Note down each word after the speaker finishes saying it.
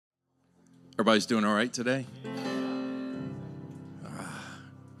Everybody's doing all right today?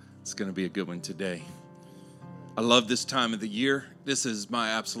 It's going to be a good one today. I love this time of the year. This is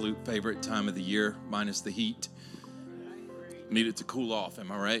my absolute favorite time of the year, minus the heat. Need it to cool off,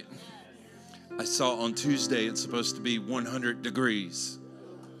 am I right? I saw on Tuesday it's supposed to be 100 degrees.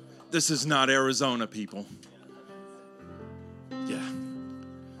 This is not Arizona, people. Yeah.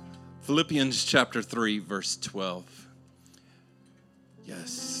 Philippians chapter 3, verse 12.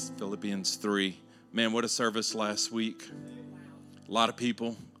 Yes, Philippians 3. Man, what a service last week. A lot of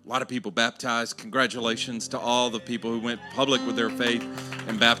people baptized. Congratulations to all the people who went public with their faith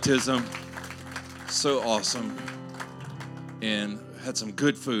and baptism. So awesome. And had some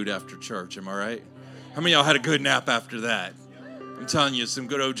good food after church, am I right? How many of y'all had a good nap after that? I'm telling you, some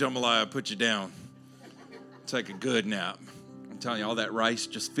good old jambalaya will put you down. Take a good nap. I'm telling you, all that rice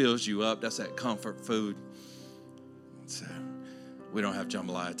just fills you up. That's that comfort food. So, we don't have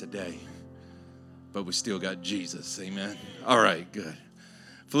jambalaya today, but we still got Jesus. Amen. All right, good.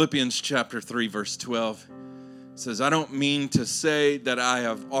 Philippians chapter 3, verse 12 says, I don't mean to say that I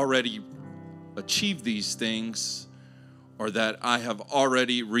have already achieved these things or that I have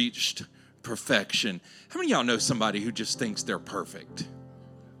already reached perfection. How many of y'all know somebody who just thinks they're perfect?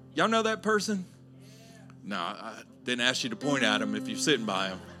 Y'all know that person? No, I didn't ask you to point at them if you're sitting by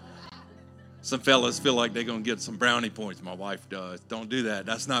them. Some fellas feel like they're going to get some brownie points. My wife does. Don't do that.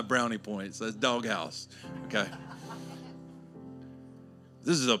 That's not brownie points. That's doghouse. Okay?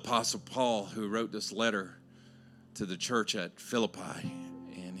 This is Apostle Paul who wrote this letter to the church at Philippi.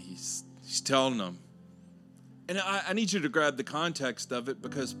 And he's telling them. And I need you to grab the context of it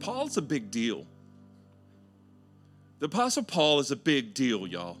because Paul's a big deal. The Apostle Paul is a big deal,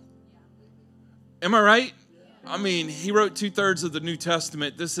 y'all. Am I right? I mean, he wrote 2/3 of the New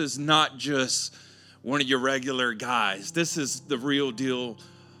Testament. This is not just one of your regular guys. This is the real deal,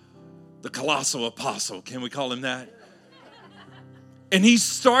 the colossal apostle. Can we call him that? And he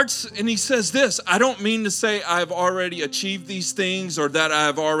starts and he says this, I don't mean to say I've already achieved these things or that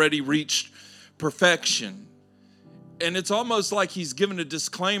I've already reached perfection. And it's almost like he's given a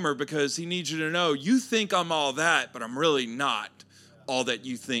disclaimer because he needs you to know, you think I'm all that, but I'm really not all that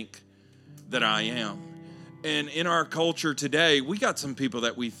you think that I am. And in our culture today, we got some people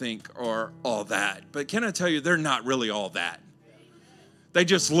that we think are all that. But can I tell you, they're not really all that. They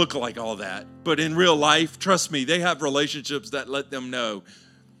just look like all that. But in real life, trust me, they have relationships that let them know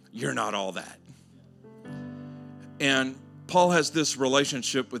you're not all that. And Paul has this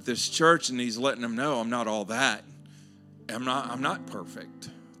relationship with this church, and he's letting them know I'm not all that. I'm not perfect.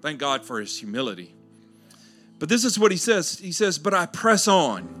 Thank God for his humility. But this is what he says. He says, but I press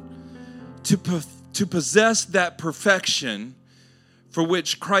on to possess that perfection for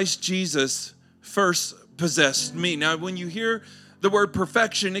which Christ Jesus first possessed me. Now, when you hear the word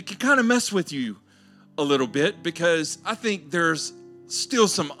perfection, it can kind of mess with you a little bit because I think there's still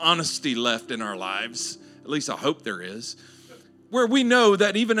some honesty left in our lives. At least I hope there is. Where we know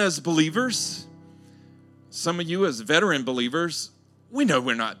that even as believers, some of you as veteran believers, we know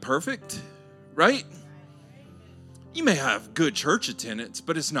we're not perfect, right? You may have good church attendance,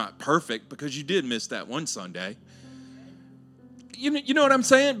 but it's not perfect because you did miss that one Sunday. You know what I'm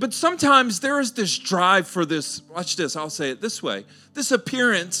saying? But sometimes there is this drive for this, watch this, I'll say it this way, this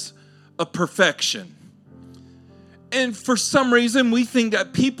appearance of perfection. And for some reason, we think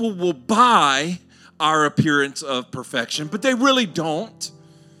that people will buy our appearance of perfection, but they really don't.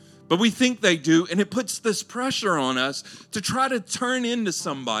 But we think they do, and it puts this pressure on us to try to turn into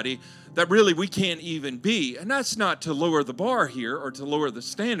somebody that really we can't even be. And that's not to lower the bar here or to lower the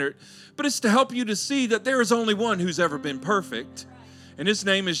standard, but it's to help you to see that there is only one who's ever been perfect, and his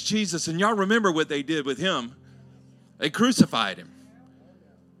name is Jesus. And y'all remember what they did with him. They crucified him.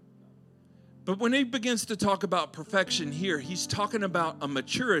 But when he begins to talk about perfection here, he's talking about a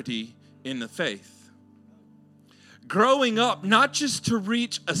maturity in the faith. Growing up, not just to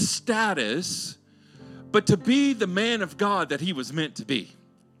reach a status, but to be the man of God that he was meant to be.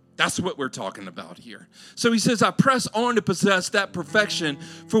 That's what we're talking about here. So he says, I press on to possess that perfection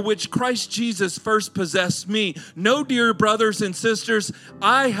for which Christ Jesus first possessed me. No, dear brothers and sisters,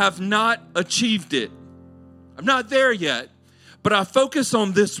 I have not achieved it. I'm not there yet, but I focus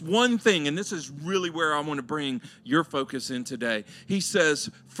on this one thing, and this is really where I want to bring your focus in today. He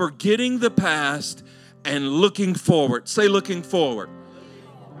says, forgetting the past and looking forward. Say looking forward.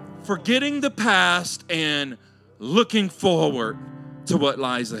 Forgetting the past and looking forward to what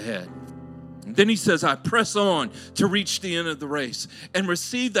lies ahead. And then he says, I press on to reach the end of the race and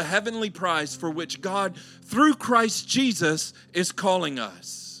receive the heavenly prize for which God, through Christ Jesus, is calling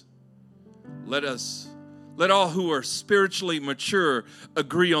us. Let us Let all who are spiritually mature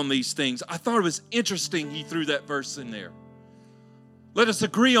agree on these things. I thought it was interesting he threw that verse in there. Let us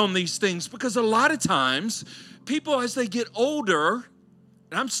agree on these things, because a lot of times people, as they get older,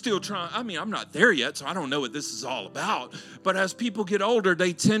 and I'm still trying, I'm not there yet, so I don't know what this is all about. But as people get older,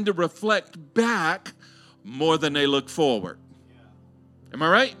 they tend to reflect back more than they look forward. Am I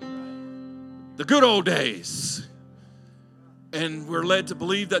right? The good old days. And we're led to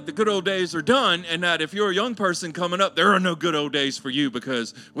believe that the good old days are done, and that if you're a young person coming up, there are no good old days for you,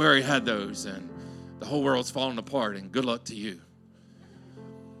 because we already had those, and the whole world's falling apart, and good luck to you.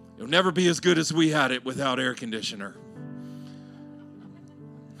 It'll never be as good as we had it without air conditioner.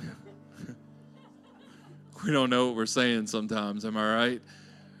 We don't know what we're saying sometimes, am I right?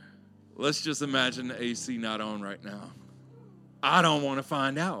 Let's just imagine the AC not on right now. I don't want to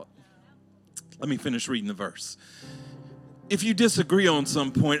find out. Let me finish reading the verse. If you disagree on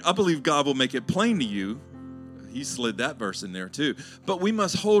some point, I believe God will make it plain to you. He slid that verse in there too. But we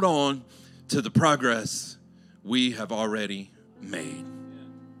must hold on to the progress we have already made.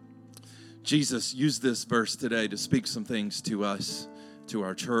 Jesus used this verse today to speak some things to us, to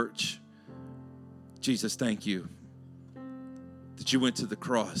our church. Jesus, thank you that you went to the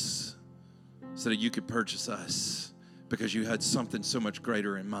cross so that you could purchase us, because you had something so much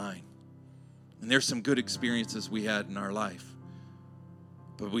greater in mind. And there's some good experiences we had in our life,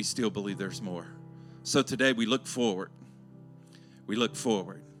 but we still believe there's more. So today we look forward. We look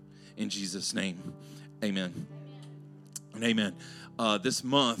forward. In Jesus' name, amen. And amen. This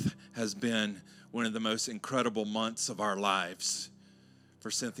month has been one of the most incredible months of our lives for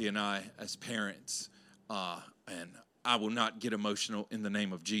Cynthia and I as parents. And I will not get emotional in the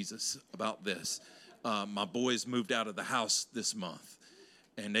name of Jesus about this. My boys moved out of the house this month,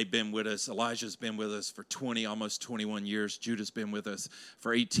 and they've been with us. Elijah's been with us for 20, almost 21 years. Judah's been with us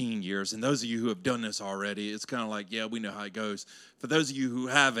for 18 years. And those of you who have done this already, it's kind of like, yeah, we know how it goes. For those of you who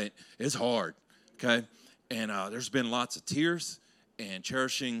haven't, it's hard, okay? And there's been lots of tears and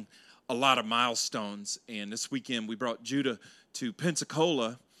cherishing a lot of milestones. And this weekend, we brought Judah to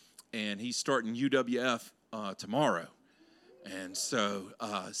Pensacola, and he's starting UWF tomorrow. And so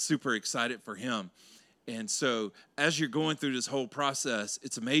super excited for him. And so as you're going through this whole process,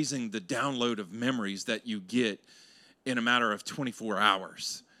 it's amazing the download of memories that you get in a matter of 24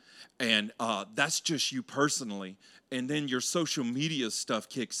 hours. And that's just you personally. And then your social media stuff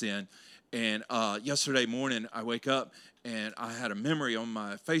kicks in. And yesterday morning, I wake up and I had a memory on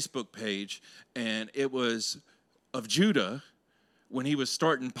my Facebook page, and it was of Judah when he was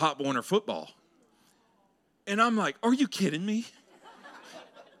starting Pop Warner football. And I'm like, are you kidding me?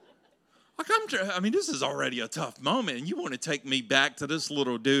 This is already a tough moment, and you want to take me back to this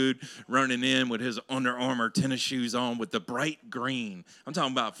little dude running in with his Under Armour tennis shoes on with the bright green. I'm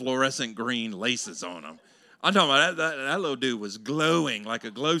talking about fluorescent green laces on them. I'm talking about that little dude was glowing like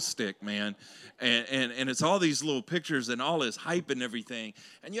a glow stick, man. And it's all these little pictures and all his hype and everything.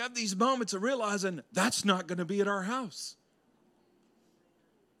 And you have these moments of realizing that's not going to be at our house.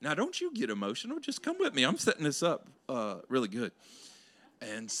 Now, don't you get emotional. Just come with me. I'm setting this up really good.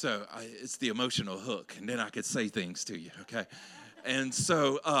 And so it's the emotional hook, and then I could say things to you, okay? And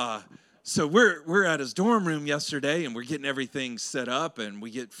so we're at his dorm room yesterday, and we're getting everything set up, and we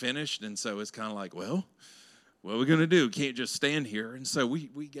get finished, and so it's kind of like, well, what are we going to do? Can't just stand here. And so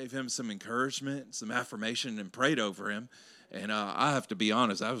we gave him some encouragement, some affirmation, and prayed over him. And I have to be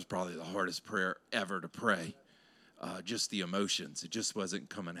honest, that was probably the hardest prayer ever to pray. Just the emotions. It just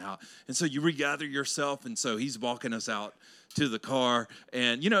wasn't coming out. And so you regather yourself, and so he's walking us out to the car,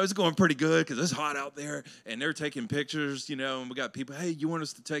 and, it's going pretty good because it's hot out there, and they're taking pictures, and we got people, hey, you want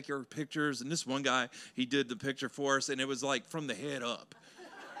us to take your pictures? And this one guy, he did the picture for us, and it was like from the head up.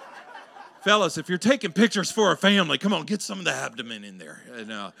 Fellas, if you're taking pictures for a family, come on, get some of the abdomen in there.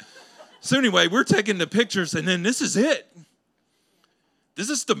 And so anyway, we're taking the pictures, and then this is it. This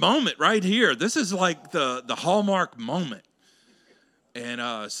is the moment right here. This is like the hallmark moment.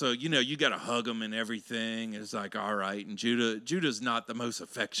 And so, you got to hug him and everything. It's like, all right. And Judah's not the most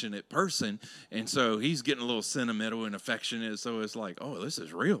affectionate person. And so he's getting a little sentimental and affectionate. So it's like, oh, this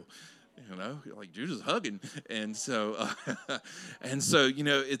is real. Like Judah's hugging. And so,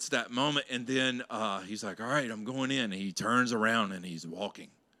 it's that moment. And then he's like, all right, I'm going in. And he turns around and he's walking.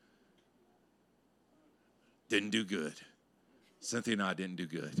 Didn't do good. Cynthia and I didn't do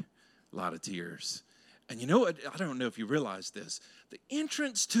good. A lot of tears. And you know what? I don't know if you realize this. The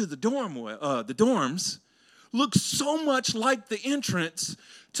entrance to the dorms looks so much like the entrance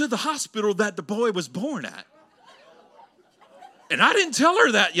to the hospital that the boy was born at. And I didn't tell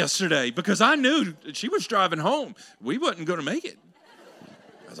her that yesterday because I knew she was driving home. We wasn't going to make it.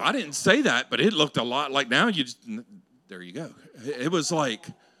 I didn't say that, but it looked a lot like now you just, there you go. It was like,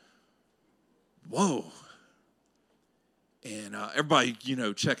 whoa. And everybody,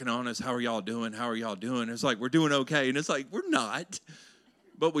 checking on us. How are y'all doing? How are y'all doing? It's like, we're doing okay. And it's like, we're not,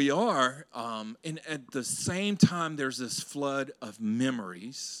 but we are. And at the same time, there's this flood of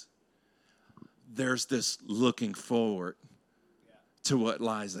memories. There's this looking forward to what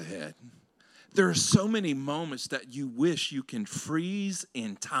lies ahead. There are so many moments that you wish you can freeze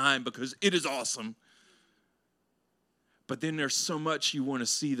in time because it is awesome. But then there's so much you want to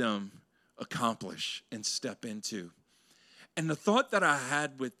see them accomplish and step into. And the thought that I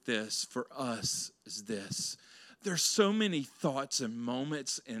had with this for us is this. There's so many thoughts and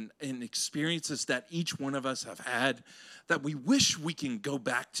moments and experiences that each one of us have had that we wish we can go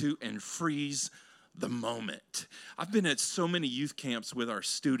back to and freeze the moment. I've been at so many youth camps with our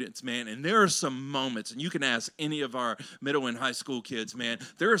students, man, and there are some moments, and you can ask any of our middle and high school kids, man,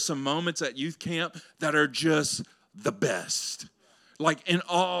 there are some moments at youth camp that are just the best. Like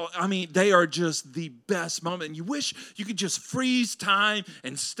they are just the best moment. And you wish you could just freeze time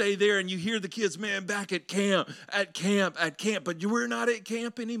and stay there. And you hear the kids, man, back at camp. But we're not at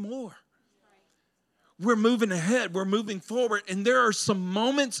camp anymore. We're moving ahead. We're moving forward. And there are some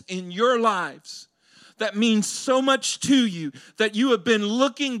moments in your lives that mean so much to you that you have been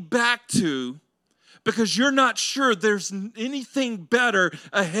looking back to because you're not sure there's anything better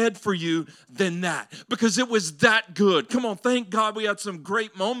ahead for you than that. Because it was that good. Come on, thank God we had some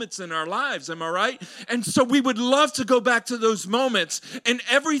great moments in our lives, am I right? And so we would love to go back to those moments and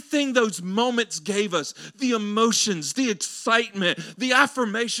everything those moments gave us, the emotions, the excitement, the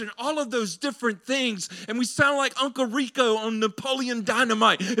affirmation, all of those different things. And we sound like Uncle Rico on Napoleon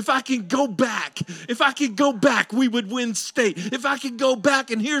Dynamite. If I can go back, we would win state. If I could go back,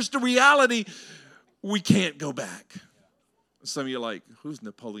 and here's the reality, we can't go back. Some of you are like, who's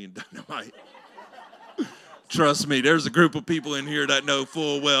Napoleon Dynamite? Trust me, there's a group of people in here that know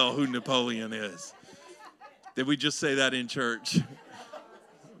full well who Napoleon is. Did we just say that in church?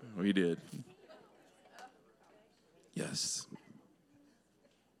 We did. Yes.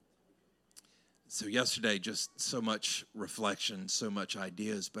 So yesterday, just so much reflection, so much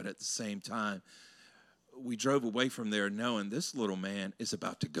ideas, but at the same time, we drove away from there knowing this little man is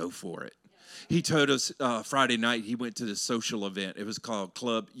about to go for it. He told us Friday night he went to this social event. It was called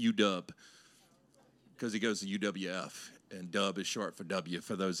Club UW because he goes to UWF, and dub is short for W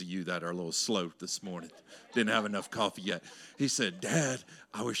for those of you that are a little slow this morning. Didn't have enough coffee yet. He said, Dad,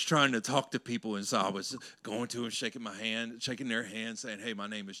 I was trying to talk to people, and so I was going to and shaking their hand, saying, hey, my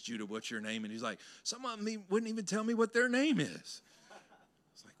name is Judah. What's your name? And he's like, some of them wouldn't even tell me what their name is.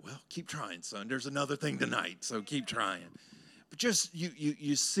 It's like, well, keep trying, son. There's another thing tonight, so keep trying. But just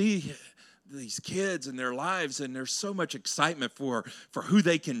you see these kids and their lives, and there's so much excitement for who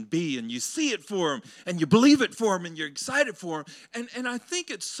they can be, and you see it for them, and you believe it for them, and you're excited for them. And I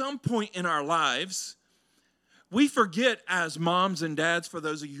think at some point in our lives, we forget as moms and dads, for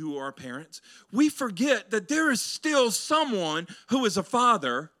those of you who are parents, we forget that there is still someone who is a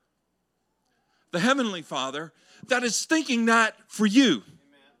father, the Heavenly Father, that is thinking that for you.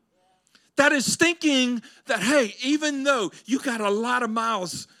 That is thinking that, hey, even though you got a lot of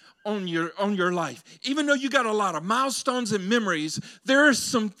miles on your life, even though you got a lot of milestones and memories, there are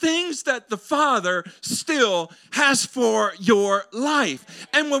some things that the Father still has for your life.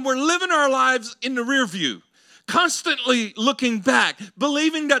 And when we're living our lives in the rear view, constantly looking back,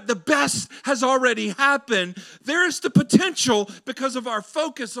 believing that the best has already happened, there is the potential, because of our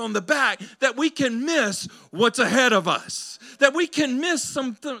focus on the back, that we can miss what's ahead of us. That we can miss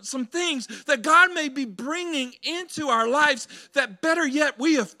some things that God may be bringing into our lives that, better yet,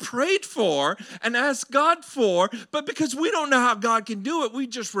 we have prayed for and asked God for, but because we don't know how God can do it, we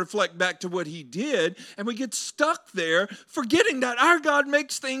just reflect back to what He did, and we get stuck there, forgetting that our God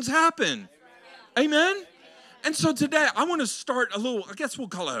makes things happen. Amen? And so today, I want to start a little, I guess we'll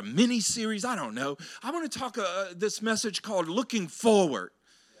call it a mini-series, I don't know. I want to talk this message called Looking Forward.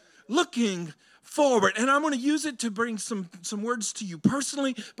 Looking forward. And I'm going to use it to bring some words to you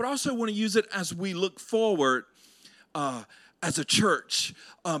personally, but also want to use it as we look forward as a church.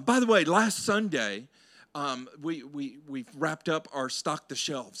 By the way, last Sunday, we wrapped up our Stock the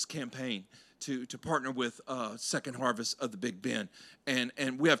Shelves campaign to partner with Second Harvest of the Big Bend.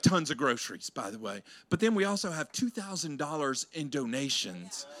 And we have tons of groceries, by the way. But then we also have $2,000 in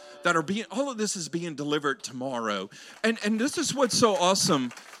donations that are all of this is being delivered tomorrow. And this is what's so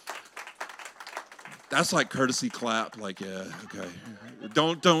awesome. That's like courtesy clap, like, yeah, okay.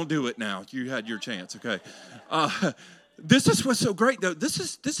 Don't do it now. You had your chance, okay. This is what's so great, though. This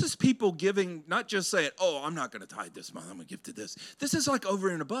is people giving, not just saying, oh, I'm not going to tithe this month. I'm going to give to this. This is like over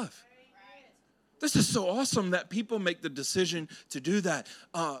and above. This is so awesome that people make the decision to do that.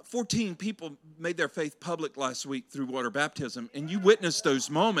 14 people made their faith public last week through water baptism, and you witnessed those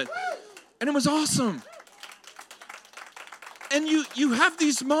moments, and it was awesome. And you have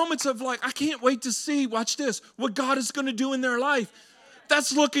these moments of like, I can't wait to see, watch this, what God is going to do in their life.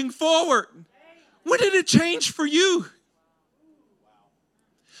 That's looking forward. When did it change for you?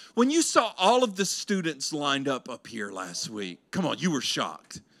 When you saw all of the students lined up here last week, come on, you were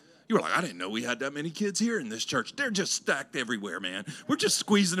shocked. You were like, I didn't know we had that many kids here in this church. They're just stacked everywhere, man. We're just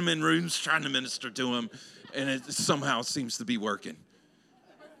squeezing them in rooms, trying to minister to them, and it somehow seems to be working.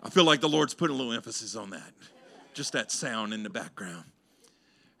 I feel like the Lord's putting a little emphasis on that, just that sound in the background.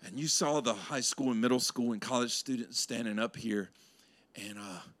 And you saw the high school and middle school and college students standing up here, and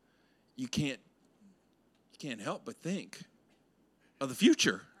you can't help but think of the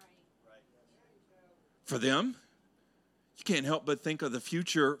future. For them, you can't help but think of the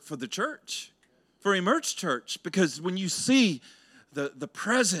future for the church, for Emerge Church, because when you see the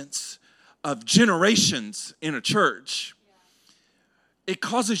presence of generations in a church, it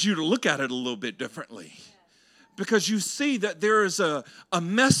causes you to look at it a little bit differently, because you see that there is a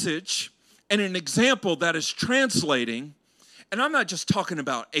message and an example that is translating, and I'm not just talking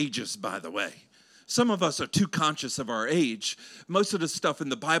about ages, by the way. Some of us are too conscious of our age. Most of the stuff in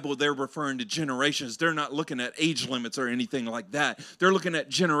the Bible, they're referring to generations. They're not looking at age limits or anything like that. They're looking at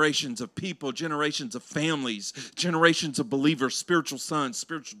generations of people, generations of families, generations of believers, spiritual sons,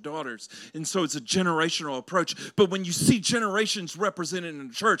 spiritual daughters. And so it's a generational approach. But when you see generations represented in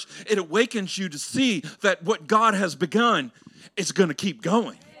the church, it awakens you to see that what God has begun is going to keep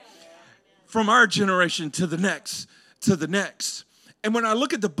going. From our generation to the next, to the next. And when I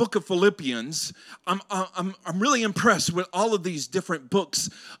look at the book of Philippians, I'm really impressed with all of these different books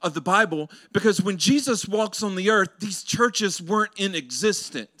of the Bible, because when Jesus walks on the earth, these churches weren't in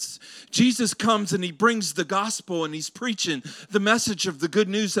existence. Jesus comes and he brings the gospel and he's preaching the message of the good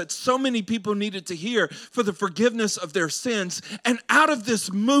news that so many people needed to hear for the forgiveness of their sins. And out of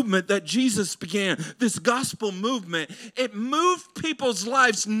this movement that Jesus began, this gospel movement, it moved people's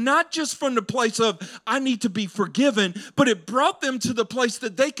lives not just from the place of, I need to be forgiven, but it brought them to the place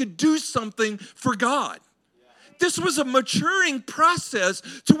that they could do something for God. This was a maturing process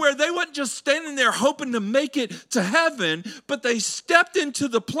to where they weren't just standing there hoping to make it to heaven, but they stepped into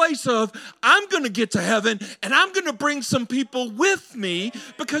the place of, I'm going to get to heaven and I'm going to bring some people with me,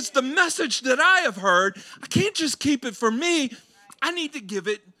 because the message that I have heard, I can't just keep it for me. I need to give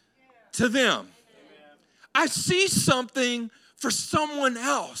it to them. I see something for someone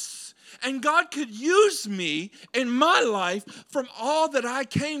else. And God could use me in my life from all that I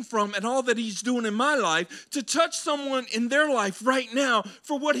came from and all that he's doing in my life to touch someone in their life right now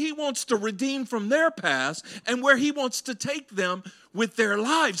for what he wants to redeem from their past and where he wants to take them with their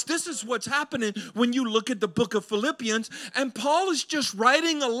lives. This is what's happening when you look at the book of Philippians. And Paul is just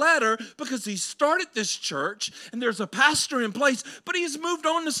writing a letter because he started this church and there's a pastor in place, but he's moved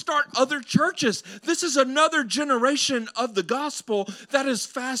on to start other churches. This is another generation of the gospel that is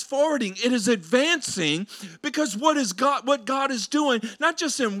fast forwarding. It is advancing because what God is doing, not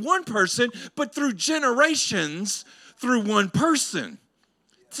just in one person, but through generations, through one person.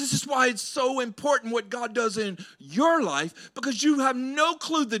 This is why it's so important what God does in your life, because you have no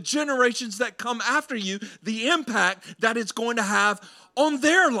clue the generations that come after you, the impact that it's going to have on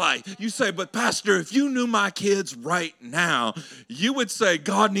their life. You say, but Pastor, if you knew my kids right now, you would say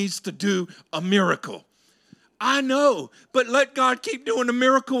God needs to do a miracle. I know, but let God keep doing a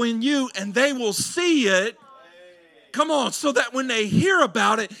miracle in you and they will see it. Come on, so that when they hear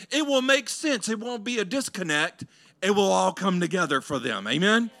about it, it will make sense. It won't be a disconnect. It will all come together for them.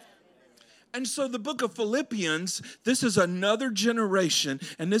 Amen? And so the book of Philippians, this is another generation,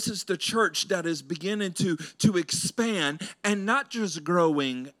 and this is the church that is beginning to expand and not just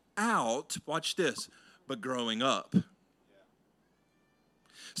growing out, watch this, but growing up.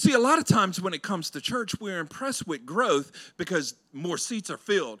 See, a lot of times when it comes to church, we're impressed with growth because more seats are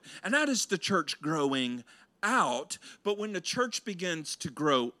filled. And that is the church growing out. But when the church begins to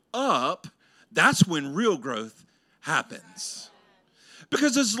grow up, that's when real growth happens.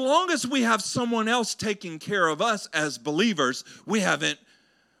 Because as long as we have someone else taking care of us as believers, we haven't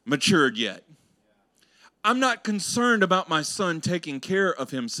matured yet. I'm not concerned about my son taking care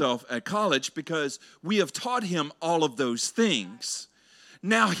of himself at college because we have taught him all of those things.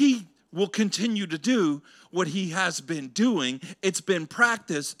 Now he will continue to do what he has been doing. It's been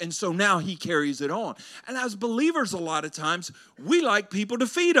practiced, and so now he carries it on. And as believers, a lot of times, we like people to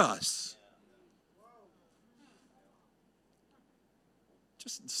feed us.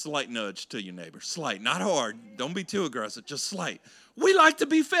 Just a slight nudge to your neighbor. Slight, not hard. Don't be too aggressive, just slight. We like to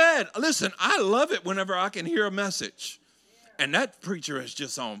be fed. Listen, I love it whenever I can hear a message. And that preacher is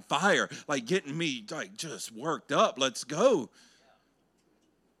just on fire, like getting me like just worked up. Let's go.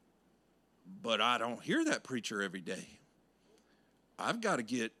 But I don't hear that preacher every day. I've got to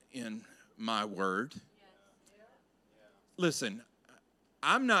get in my word. Listen,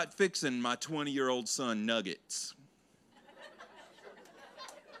 I'm not fixing my 20-year-old son nuggets.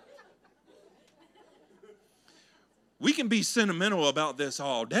 We can be sentimental about this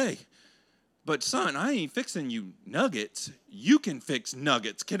all day. But son, I ain't fixing you nuggets. You can fix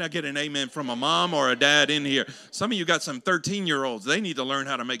nuggets. Can I get an amen from a mom or a dad in here? Some of you got some 13-year-olds. They need to learn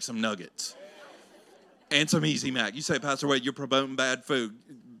how to make some nuggets. And some Easy Mac. You say, Pastor Wade, you're promoting bad food.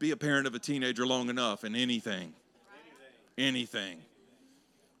 Be a parent of a teenager long enough and anything.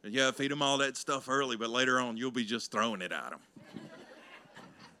 Yeah, feed them all that stuff early, but later on you'll be just throwing it at them.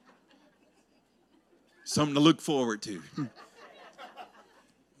 Something to look forward to.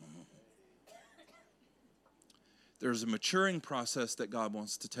 There's a maturing process that God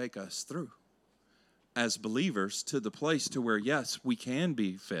wants to take us through as believers to the place to where, yes, we can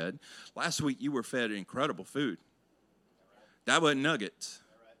be fed. Last week, you were fed incredible food. That wasn't nuggets.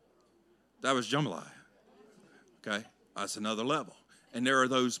 That was jambalaya. Okay? That's another level. And there are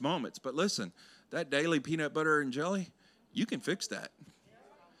those moments. But listen, that daily peanut butter and jelly, you can fix that.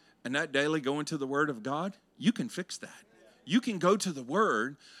 And that daily going to the Word of God, you can fix that. You can go to the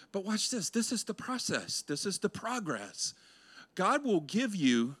Word, but watch this. This is the process. This is the progress. God will give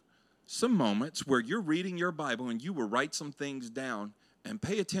you some moments where you're reading your Bible and you will write some things down and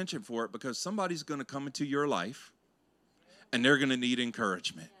pay attention for it because somebody's going to come into your life and they're going to need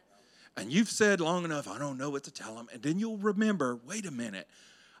encouragement. And you've said long enough, I don't know what to tell them. And then you'll remember, wait a minute,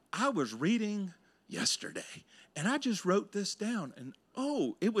 I was reading yesterday and I just wrote this down. And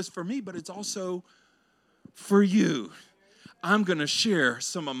oh, it was for me, but it's also for you. I'm going to share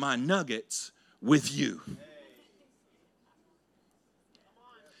some of my nuggets with you.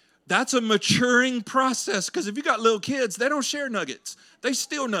 That's a maturing process because if you got little kids, they don't share nuggets. They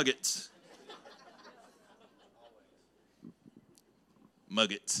steal nuggets.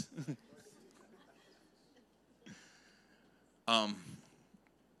 Muggets.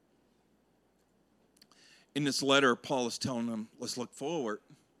 In this letter, Paul is telling them, let's look forward,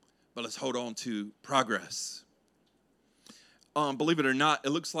 but let's hold on to progress. Believe it or not, it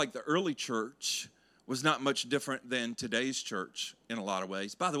looks like the early church was not much different than today's church in a lot of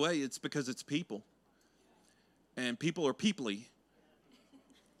ways. By the way, it's because it's people. And people are peoply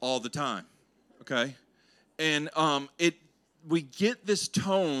all the time, okay? And we get this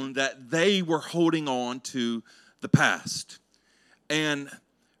tone that they were holding on to the past. And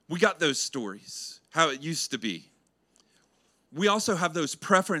we got those stories, how it used to be. We also have those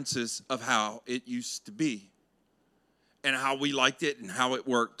preferences of how it used to be and how we liked it and how it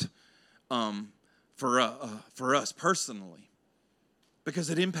worked for us personally because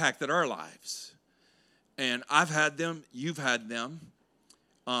it impacted our lives. And I've had them, you've had them.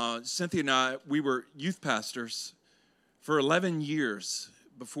 Cynthia and I, we were youth pastors for 11 years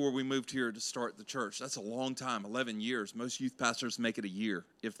before we moved here to start the church. That's a long time, 11 years. Most youth pastors make it a year,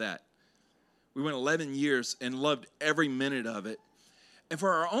 if that. We went 11 years and loved every minute of it. And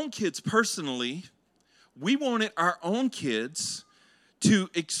for our own kids personally, we wanted our own kids to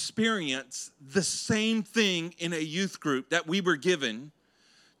experience the same thing in a youth group that we were given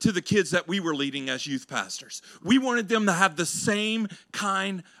to the kids that we were leading as youth pastors. We wanted them to have the same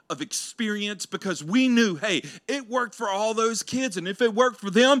kind of experience because we knew, hey, it worked for all those kids, and if it worked for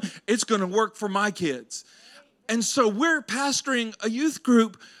them, it's going to work for my kids. And so we're pastoring a youth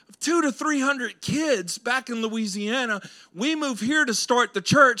group of 200 to 300 kids back in Louisiana. We move here to start the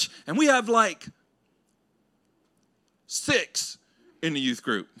church, and we have like 6 in the youth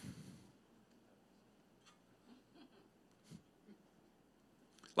group.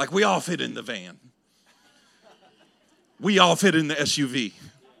 Like we all fit in the van. We all fit in the SUV.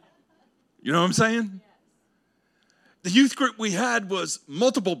 You know what I'm saying? The youth group we had was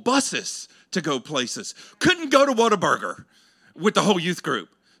multiple buses to go places. Couldn't go to Whataburger with the whole youth group.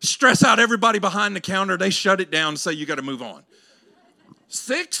 Stress out everybody behind the counter. They shut it down and say, you got to move on.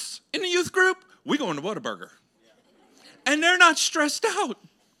 6 in the youth group, we going to Whataburger. And they're not stressed out.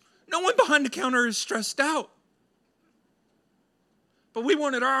 No one behind the counter is stressed out. But we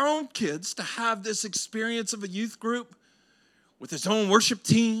wanted our own kids to have this experience of a youth group with its own worship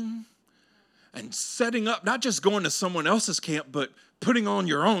team and setting up, not just going to someone else's camp, but putting on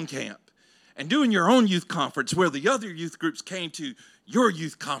your own camp and doing your own youth conference where the other youth groups came to your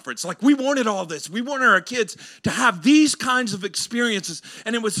youth conference. Like, we wanted all this. We wanted our kids to have these kinds of experiences.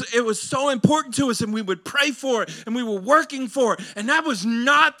 And it was so important to us, and we would pray for it, and we were working for it. And that was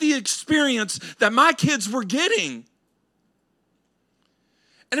not the experience that my kids were getting.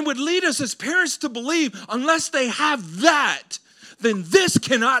 And it would lead us as parents to believe, unless they have that, then this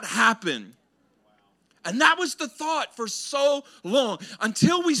cannot happen. And that was the thought for so long,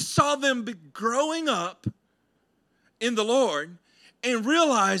 until we saw them growing up in the Lord and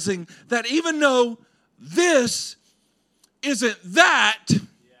realizing that even though this isn't that,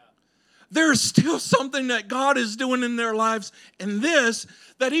 there's still something that God is doing in their lives in this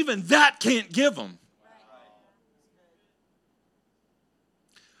that even that can't give them.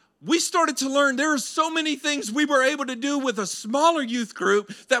 We started to learn there are so many things we were able to do with a smaller youth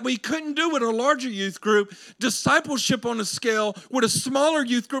group that we couldn't do with a larger youth group. Discipleship on a scale with a smaller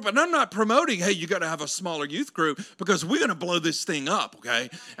youth group. And I'm not promoting, hey, you got to have a smaller youth group, because we're going to blow this thing up, okay?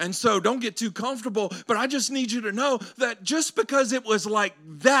 And so don't get too comfortable. But I just need you to know that just because it was like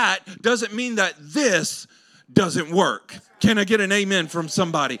that doesn't mean that this doesn't work. Can I get an amen from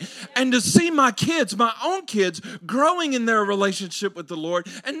somebody? And to see my kids, my own kids, growing in their relationship with the Lord,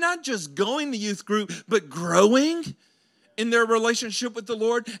 and not just going to youth group, but growing in their relationship with the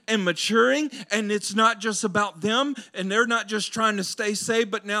Lord and maturing. And it's not just about them, and they're not just trying to stay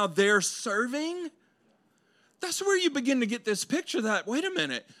saved, but now they're serving. That's where you begin to get this picture that, wait a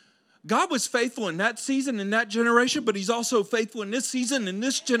minute, God was faithful in that season, in that generation, but he's also faithful in this season, in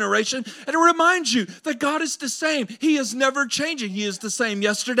this generation. And it reminds you that God is the same. He is never changing. He is the same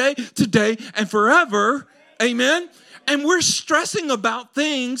yesterday, today, and forever. Amen? And we're stressing about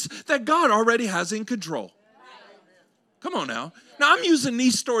things that God already has in control. Come on now. Now, I'm using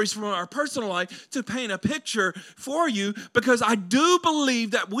these stories from our personal life to paint a picture for you, because I do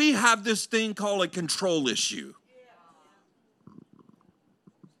believe that we have this thing called a control issue.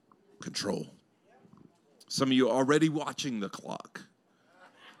 Control. Some of you are already watching the clock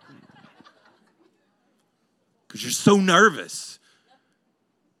because you're so nervous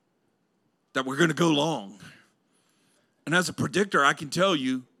that we're going to go long. And as a predictor, I can tell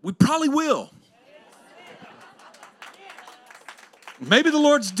you, we probably will. Maybe the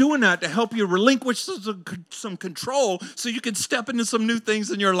Lord's doing that to help you relinquish some control so you can step into some new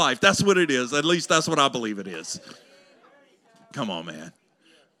things in your life. That's what it is. At least that's what I believe it is. Come on, man.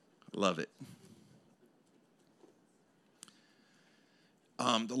 Love it.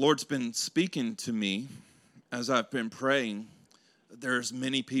 The Lord's been speaking to me as I've been praying. There's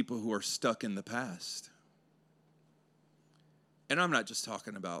many people who are stuck in the past. And I'm not just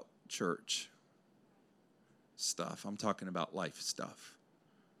talking about church stuff. I'm talking about life stuff.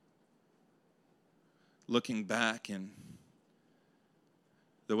 Looking back and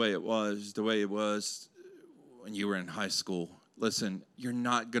the way it was when you were in high school. Listen, you're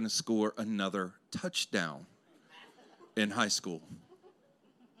not going to score another touchdown in high school.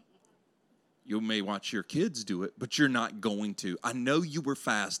 You may watch your kids do it, but you're not going to. I know you were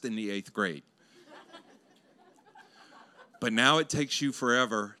fast in the 8th grade. But now it takes you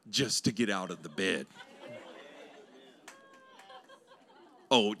forever just to get out of the bed.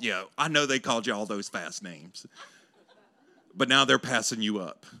 Oh, yeah, I know they called you all those fast names. But now they're passing you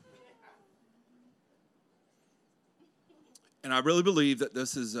up. And I really believe that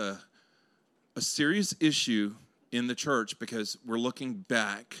this is a serious issue in the church, because we're looking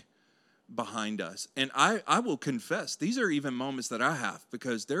back behind us. And I will confess, these are even moments that I have,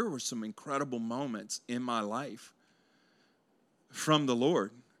 because there were some incredible moments in my life from the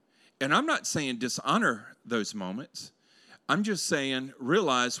Lord. And I'm not saying dishonor those moments. I'm just saying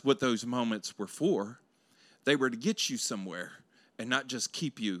realize what those moments were for. They were to get you somewhere and not just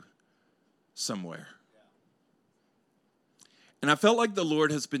keep you somewhere. And I felt like the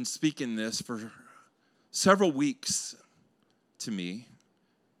Lord has been speaking this for several weeks to me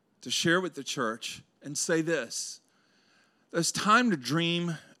to share with the church and say this: there's time to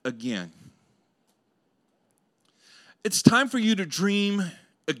dream again. It's time for you to dream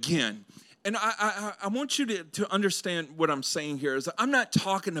again. And I want you to understand what I'm saying here is I'm not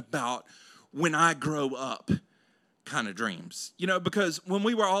talking about when I grow up kind of dreams. You know, because when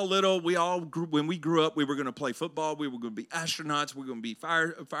we were all little, when we grew up, we were going to play football, we were going to be astronauts, we were going to be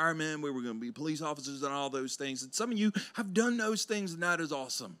firemen, we were going to be police officers and all those things. And some of you have done those things, and that is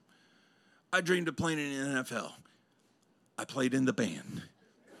awesome. I dreamed of playing in the NFL. I played in the band.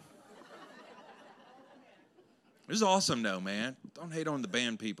 It was awesome though, man. Don't hate on the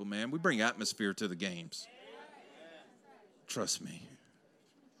band people, man. We bring atmosphere to the games. Trust me.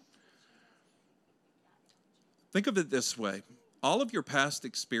 Think of it this way. all of your past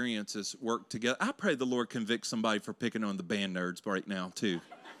experiences work together. I pray the Lord convict somebody for picking on the band nerds right now, too.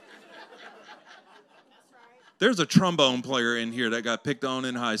 There's a trombone player in here that got picked on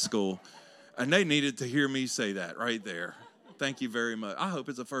in high school, and they needed to hear me say that right there. Thank you very much. I hope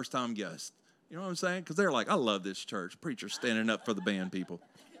it's a first-time guest. You know what I'm saying? Because they're like, I love this church. Preacher standing up for the band people.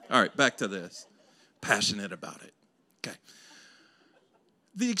 All right, back to this. Passionate about it. Okay.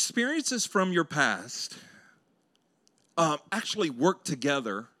 The experiences from your past actually work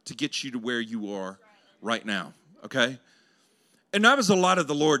together to get you to where you are right now, okay? And that was a lot of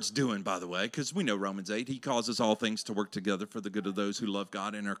the Lord's doing, by the way, because we know Romans 8. He causes all things to work together for the good of those who love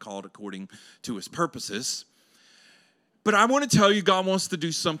God and are called according to his purposes. But I want to tell you, God wants to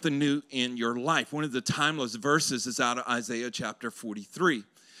do something new in your life. One of the timeless verses is out of Isaiah chapter 43,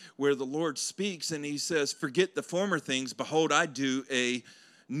 where the Lord speaks and he says, forget the former things, behold, I do a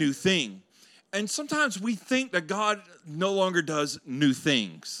new thing. And sometimes we think that God no longer does new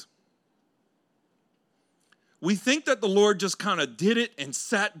things. We think that the Lord just kind of did it and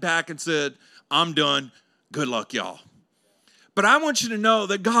sat back and said, I'm done. Good luck, y'all. But I want you to know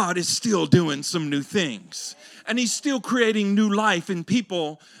that God is still doing some new things. And he's still creating new life in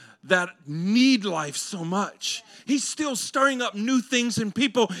people that need life so much. He's still stirring up new things in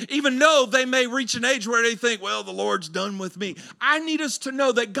people, even though they may reach an age where they think, well, the Lord's done with me. I need us to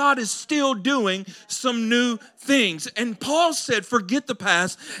know that God is still doing some new things. And Paul said, forget the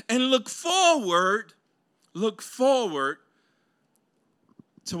past and look forward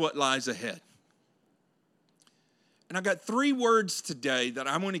to what lies ahead. And I got 3 words today that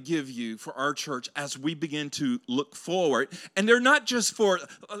I want to give you for our church as we begin to look forward. And they're not just for,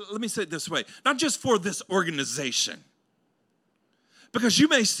 let me say it this way, not just for this organization. Because you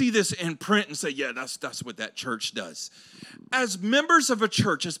may see this in print and say, yeah, that's what that church does. As members of a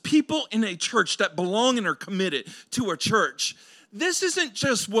church, as people in a church that belong and are committed to a church, this isn't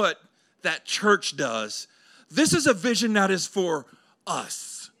just what that church does. This is a vision that is for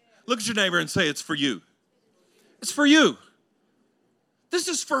us. Look at your neighbor and say, it's for you. It's for you. This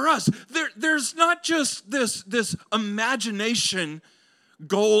is for us. There's not just this imagination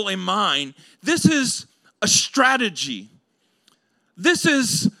goal in mind. This is a strategy. This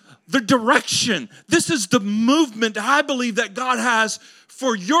is the direction. This is the movement I believe that God has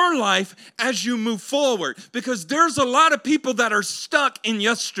for your life as you move forward. Because there's a lot of people that are stuck in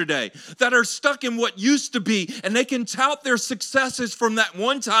yesterday, that are stuck in what used to be, and they can tout their successes from that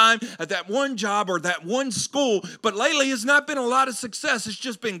one time at that one job or that one school. But lately, it's not been a lot of success. It's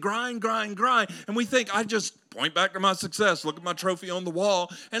just been grind. And we think, I just point back to my success, look at my trophy on the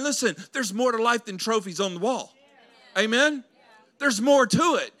wall. And listen, there's more to life than trophies on the wall. Amen? There's more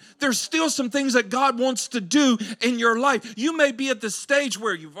to it. There's still some things that God wants to do in your life. You may be at the stage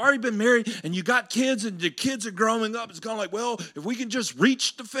where you've already been married and you got kids and the kids are growing up. It's kind of like, well, if we can just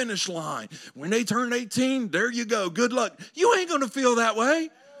reach the finish line. When they turn 18, there you go. Good luck. You ain't going to feel that way.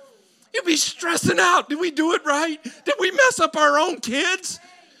 You'll be stressing out. Did we do it right? Did we mess up our own kids?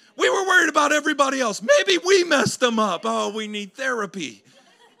 We were worried about everybody else. Maybe we messed them up. Oh, we need therapy.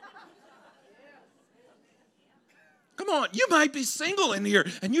 Come on, you might be single in here,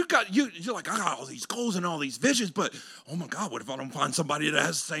 and you're like, I got all these goals and all these visions, but oh my God, what if I don't find somebody that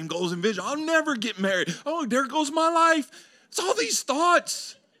has the same goals and vision? I'll never get married. Oh, there goes my life. It's all these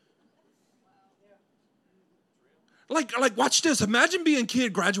thoughts. Like, watch this. Imagine being a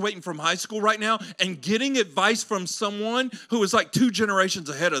kid graduating from high school right now and getting advice from someone who is like 2 generations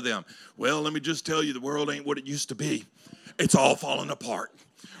ahead of them. Well, let me just tell you, the world ain't what it used to be. It's all falling apart.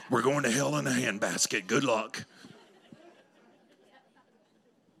 We're going to hell in a handbasket. Good luck.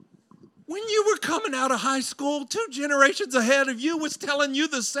 When you were coming out of high school, 2 generations ahead of you was telling you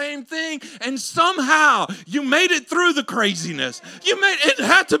the same thing, and somehow you made it through the craziness. It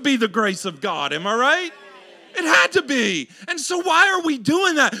had to be the grace of God, am I right? It had to be. And so why are we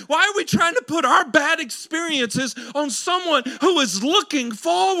doing that? Why are we trying to put our bad experiences on someone who is looking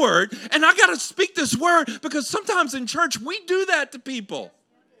forward? And I got to speak this word because sometimes in church we do that to people.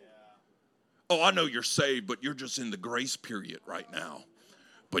 Oh, I know you're saved, but you're just in the grace period right now.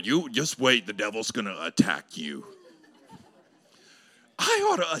 But you just wait, the devil's going to attack you. I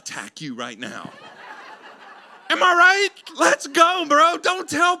ought to attack you right now. Am I right? Let's go, bro. Don't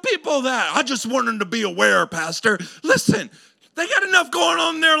tell people that. I just want them to be aware, Pastor. Listen, they got enough going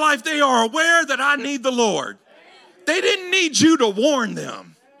on in their life. They are aware that I need the Lord. They didn't need you to warn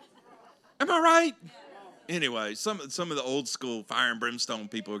them. Am I right? Anyway, some of the old school fire and brimstone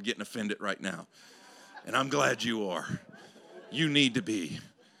people are getting offended right now. And I'm glad you are. You need to be.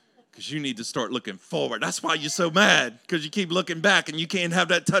 Because you need to start looking forward. That's why you're so mad. Because you keep looking back and you can't have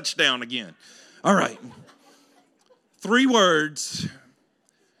that touchdown again. All right. Three words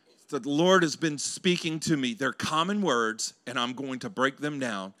that the Lord has been speaking to me. They're common words, and I'm going to break them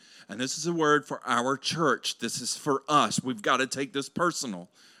down. And this is a word for our church. This is for us. We've got to take this personal,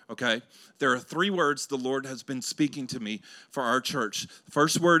 okay? There are three words the Lord has been speaking to me for our church. The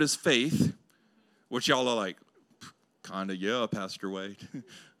first word is faith, which y'all are like, kind of, yeah, Pastor Wade.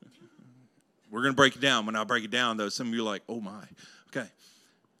 We're going to break it down. When I break it down, though, some of you are like, oh, my. Okay.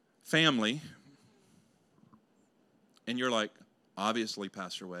 Family. And you're like, obviously,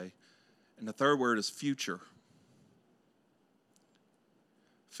 Pastor Wade. And the third word is future.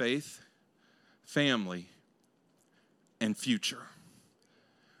 Faith, family, and future.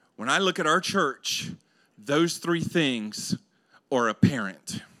 When I look at our church, those three things are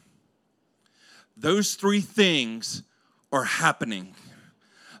apparent. Those three things are happening.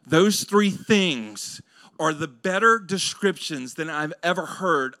 Those three things are the better descriptions than I've ever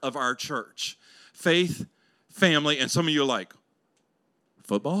heard of our church. Faith, family, and some of you are like,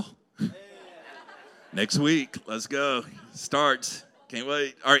 football? Next week, let's go. Starts. Can't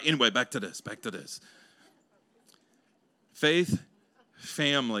wait. All right, anyway, back to this. Faith,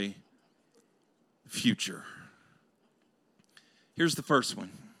 family, future. Here's the first one.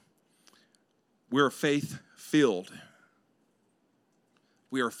 We're faith-filled.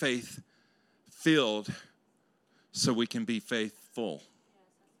 We are faith-filled so we can be faithful.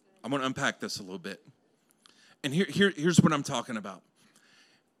 I'm going to unpack this a little bit. And here's what I'm talking about.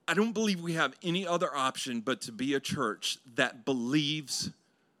 I don't believe we have any other option but to be a church that believes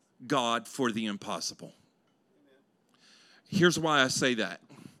God for the impossible. Here's why I say that.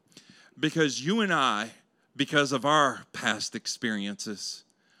 Because you and I, because of our past experiences,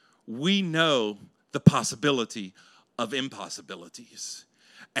 we know the possibility of impossibilities.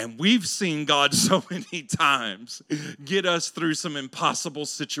 And we've seen God so many times get us through some impossible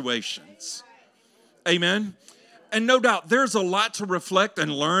situations. Amen? And no doubt, there's a lot to reflect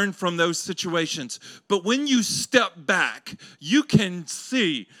and learn from those situations. But when you step back, you can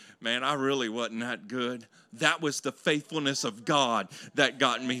see, man, I really wasn't that good. That was the faithfulness of God that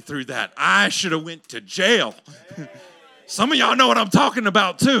got me through that. I should have went to jail. Some of y'all know what I'm talking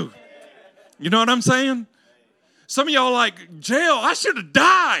about, too. You know what I'm saying? Some of y'all like, jail, I should have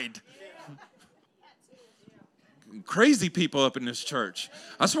died. Crazy people up in this church.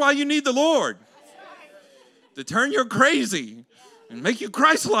 That's why you need the Lord. To turn your crazy and make you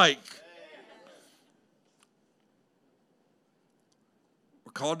Christ-like.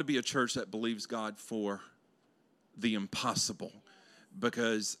 We're called to be a church that believes God for the impossible,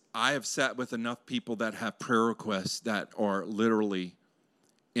 because I have sat with enough people that have prayer requests that are literally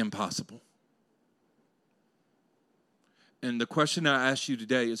impossible. And the question I ask you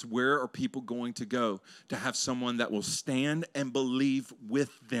today is, where are people going to go to have someone that will stand and believe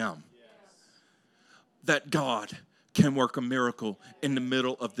with them that God can work a miracle in the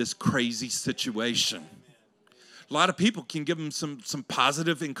middle of this crazy situation? A lot of people can give them some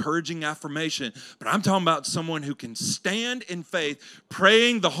positive, encouraging affirmation, but I'm talking about someone who can stand in faith,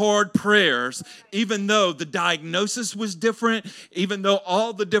 praying the hard prayers, even though the diagnosis was different, even though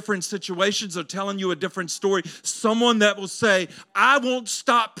all the different situations are telling you a different story. Someone that will say, I won't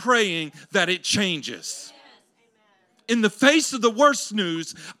stop praying that it changes. In the face of the worst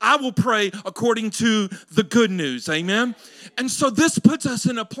news, I will pray according to the good news. Amen? And so this puts us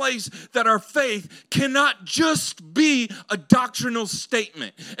in a place that our faith cannot just be a doctrinal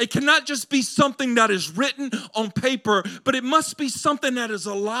statement. It cannot just be something that is written on paper, but it must be something that is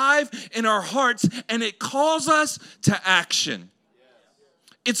alive in our hearts, and it calls us to action.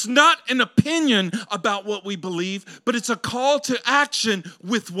 It's not an opinion about what we believe, but it's a call to action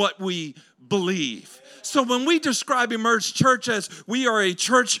with what we believe. So when we describe Emerge Church as we are a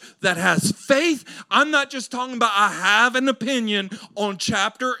church that has faith, I'm not just talking about I have an opinion on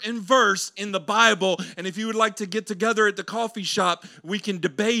chapter and verse in the Bible, and if you would like to get together at the coffee shop, we can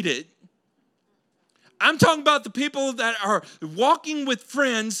debate it. I'm talking about the people that are walking with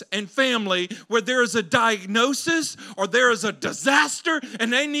friends and family where there is a diagnosis or there is a disaster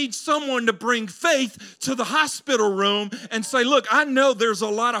and they need someone to bring faith to the hospital room and say, look, I know there's a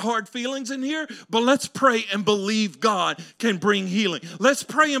lot of hard feelings in here, but let's pray and believe God can bring healing. Let's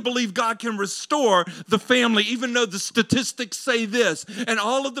pray and believe God can restore the family, even though the statistics say this and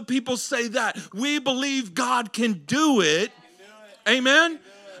all of the people say that. We believe God can do it. Amen?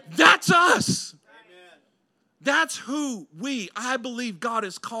 That's us. That's who I believe God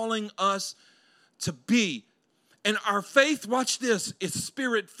is calling us to be. And our faith, watch this, is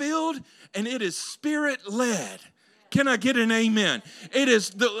spirit-filled and it is spirit-led. Can I get an amen?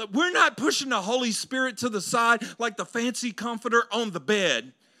 We're not pushing the Holy Spirit to the side like the fancy comforter on the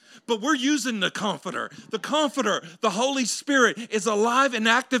bed, but we're using the Comforter. The Comforter, the Holy Spirit, is alive and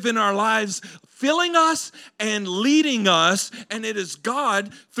active in our lives, filling us and leading us. And it is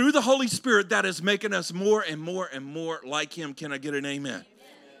God, through the Holy Spirit, that is making us more and more and more like Him. Can I get an amen?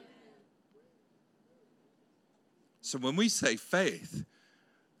 So when we say faith,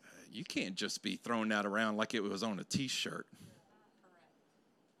 you can't just be throwing that around like it was on a T-shirt.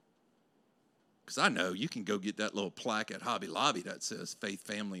 Because I know you can go get that little plaque at Hobby Lobby that says faith,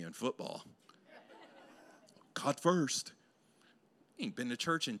 family, and football. God first. You ain't been to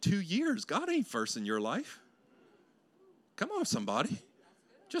church in 2 years. God ain't first in your life. Come on, somebody.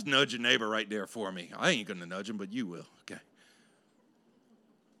 Just nudge your neighbor right there for me. I ain't going to nudge him, but you will. Okay.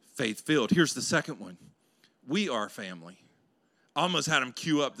 Faith-filled. Here's the second one. We are family. I almost had him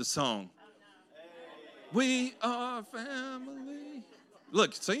cue up the song. We are family.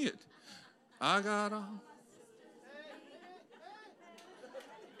 Look, sing it. I got all.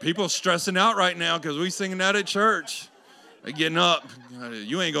 People stressing out right now because we singing that at church. They getting up.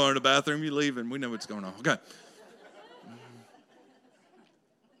 You ain't going to the bathroom. You leaving. We know what's going on. Okay.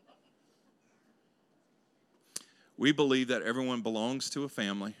 We believe that everyone belongs to a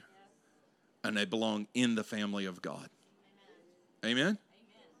family, and they belong in the family of God. Amen?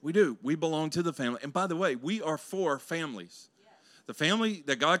 We do. We belong to the family. And by the way, we are for families. The family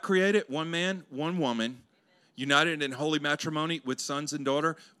that God created, one man, one woman, united in holy matrimony with sons and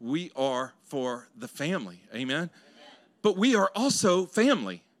daughter, we are for the family. Amen? But we are also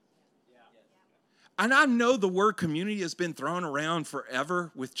family. And I know the word community has been thrown around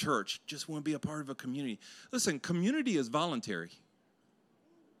forever with church. Just want to be a part of a community. Listen, community is voluntary.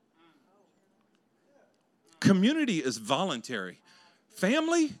 Community is voluntary.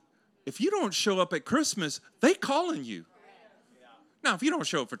 Family, if you don't show up at Christmas, they calling you. Now, if you don't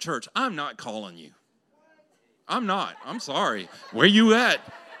show up for church, I'm not calling you. I'm not. I'm sorry. Where you at?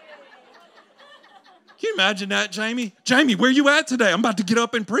 Can you imagine that, Jamie? Jamie, where you at today? I'm about to get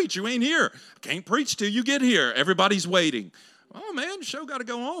up and preach. You ain't here. I can't preach till you get here. Everybody's waiting. Oh, man, the show got to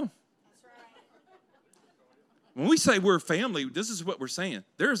go on. When we say we're family, this is what we're saying.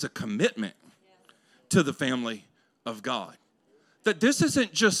 There's a commitment to the family of God. That this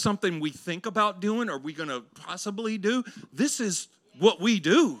isn't just something we think about doing or we're going to possibly do. This is what we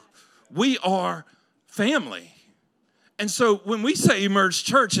do. We are family. And so when we say Emerge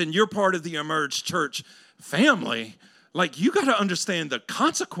Church and you're part of the Emerge Church family, like you got to understand the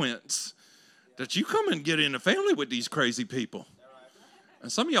consequence that you come and get in a family with these crazy people.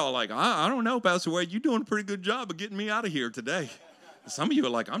 And some of y'all are like, I don't know, Pastor Wade, you're doing a pretty good job of getting me out of here today. And some of you are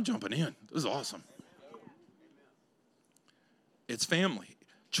like, I'm jumping in. This is awesome. It's family.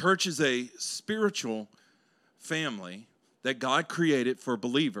 Church is a spiritual family that God created for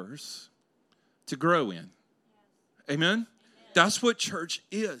believers to grow in. Amen? That's what church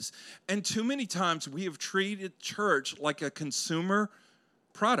is. And too many times we have treated church like a consumer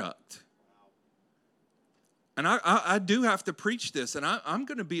product. And I do have to preach this, and I'm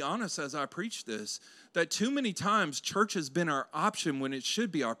going to be honest as I preach this, that too many times church has been our option when it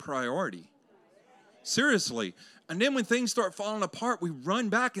should be our priority. Seriously. And then when things start falling apart, we run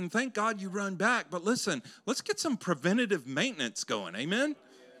back, and thank God you run back. But listen, let's get some preventative maintenance going. Amen?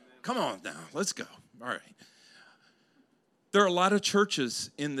 Come on now. Let's go. All right. There are a lot of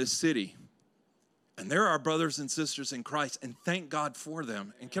churches in this city, and there are brothers and sisters in Christ, and thank God for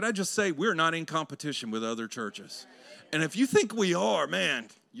them. And can I just say, we're not in competition with other churches. And if you think we are, man,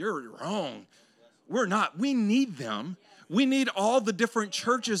 you're wrong. We're not. We need them. We need all the different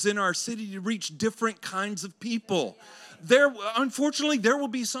churches in our city to reach different kinds of people. Unfortunately, there will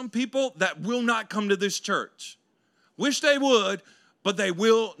be some people that will not come to this church. Wish they would, but they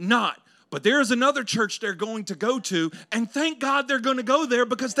will not. But there is another church they're going to go to, and thank God they're going to go there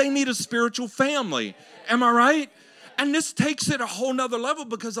because they need a spiritual family. Am I right? And this takes it a whole nother level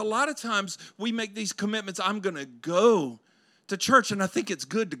because a lot of times we make these commitments. I'm going to go to church, and I think it's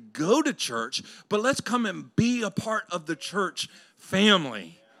good to go to church, but let's come and be a part of the church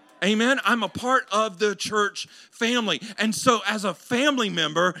family. Amen. I'm a part of the church family. And so as a family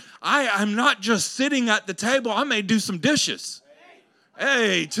member, I'm not just sitting at the table. I may do some dishes.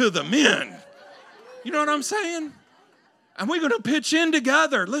 Hey, to the men. You know what I'm saying? And we're going to pitch in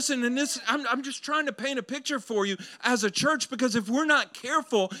together. Listen, in this, I'm just trying to paint a picture for you as a church, because if we're not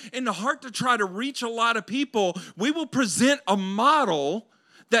careful in the heart to try to reach a lot of people, we will present a model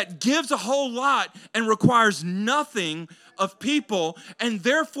that gives a whole lot and requires nothing of people, and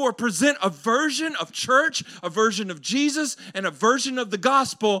therefore present a version of church, a version of Jesus, and a version of the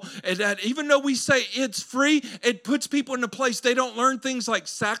gospel, and that even though we say it's free, it puts people in a place they don't learn things like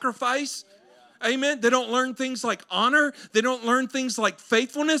sacrifice. Amen. They don't learn things like honor. They don't learn things like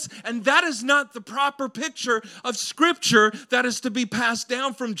faithfulness. And that is not the proper picture of Scripture that is to be passed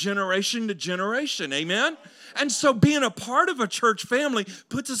down from generation to generation. Amen. And so being a part of a church family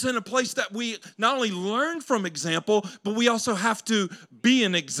puts us in a place that we not only learn from example, but we also have to be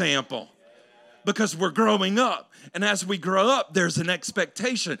an example because we're growing up. And as we grow up, there's an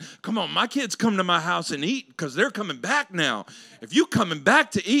expectation. Come on, my kids come to my house and eat because they're coming back now. If you coming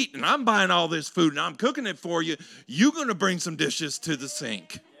back to eat and I'm buying all this food and I'm cooking it for you, you're going to bring some dishes to the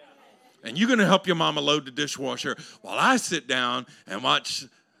sink. And you're going to help your mama load the dishwasher while I sit down and watch.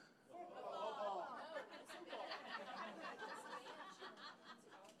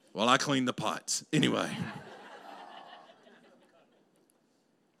 While I clean the pots. Anyway.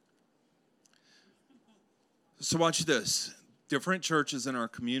 So watch this. Different churches in our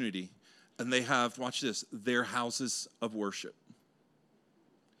community, and they have, watch this, their houses of worship.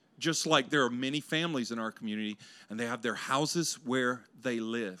 Just like there are many families in our community, and they have their houses where they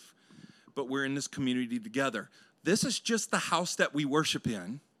live. But we're in this community together. This is just the house that we worship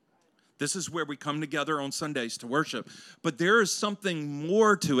in. This is where we come together on Sundays to worship. But there is something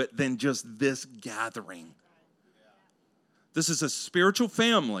more to it than just this gathering. This is a spiritual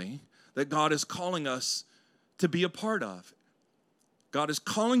family that God is calling us to be a part of. God is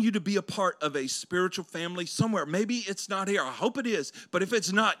calling you to be a part of a spiritual family somewhere. Maybe it's not here. I hope it is. But if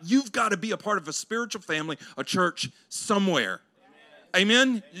it's not, you've got to be a part of a spiritual family, a church somewhere.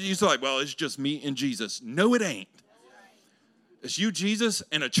 Amen? You're like, well, it's just me and Jesus. No, it ain't. It's you, Jesus,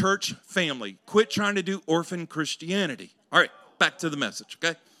 and a church family. Quit trying to do orphan Christianity. All right, back to the message,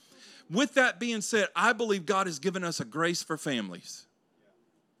 okay? With that being said, I believe God has given us a grace for families.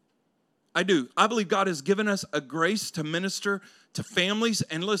 I do. I believe God has given us a grace to minister to families.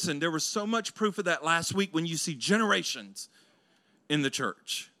 And listen, there was so much proof of that last week when you see generations in the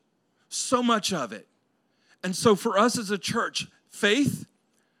church. So much of it. And so for us as a church, faith,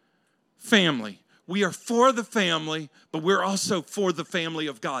 family. We are for the family, but we're also for the family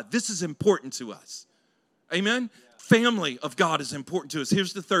of God. This is important to us. Amen? Yeah. Family of God is important to us.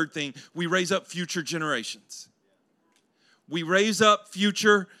 Here's the third thing. We raise up future generations. We raise up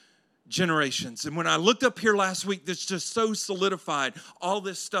future generations. And when I looked up here last week, this just so solidified all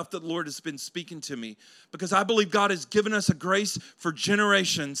this stuff that the Lord has been speaking to me. Because I believe God has given us a grace for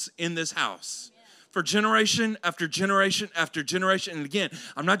generations in this house. Yeah. For generation after generation after generation. And again,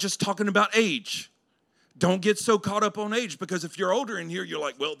 I'm not just talking about age. Don't get so caught up on age, because if you're older in here, you're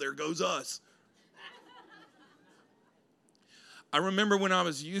like, well, there goes us. I remember when I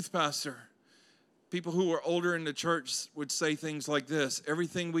was a youth pastor, people who were older in the church would say things like this: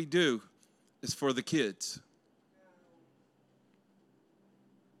 everything we do is for the kids.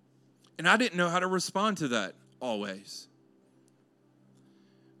 And I didn't know how to respond to that always.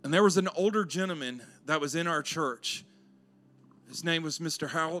 And there was an older gentleman that was in our church. His name was Mr.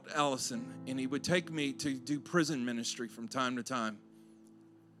 Harold Allison, and he would take me to do prison ministry from time to time.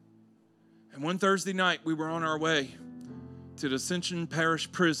 And one Thursday night, we were on our way to the Ascension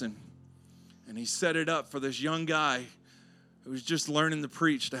Parish Prison, and he set it up for this young guy who was just learning to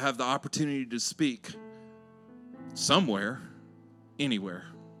preach to have the opportunity to speak somewhere, anywhere.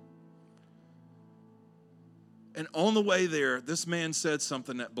 And on the way there, this man said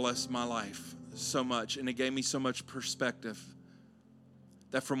something that blessed my life so much, and it gave me so much perspective.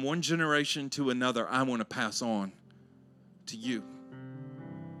 That from one generation to another, I want to pass on to you.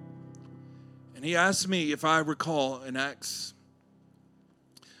 And he asked me, if I recall, in Acts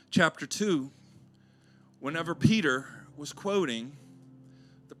chapter 2, whenever Peter was quoting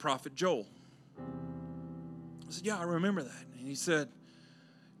the prophet Joel. I said, yeah, I remember that. And he said,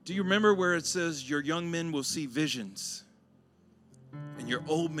 do you remember where it says, your young men will see visions and your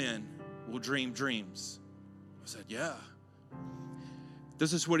old men will dream dreams? I said, yeah.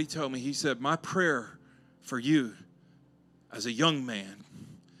 This is what he told me. He said, my prayer for you as a young man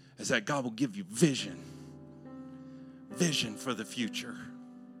is that God will give you vision for the future.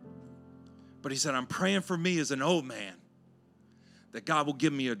 But he said, I'm praying for me as an old man that God will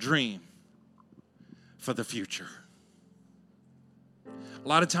give me a dream for the future. A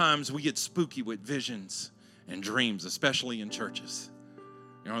lot of times we get spooky with visions and dreams, especially in churches.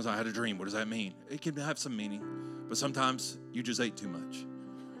 You know, I had a dream. What does that mean? It can have some meaning, but sometimes you just ate too much.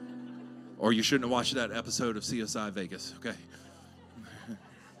 Or you shouldn't have watched that episode of CSI Vegas, okay?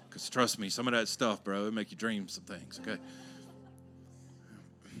 Because trust me, some of that stuff, bro, it'll make you dream some things, okay?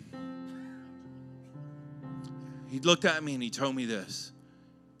 He looked at me and he told me this.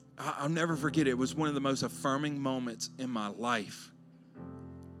 I'll never forget it. It was one of the most affirming moments in my life.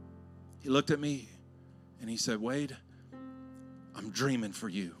 He looked at me and he said, Wade, I'm dreaming for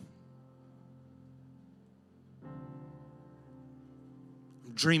you.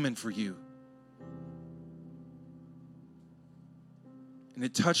 dreaming for you. And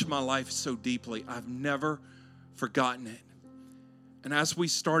it touched my life so deeply. I've never forgotten it. And as we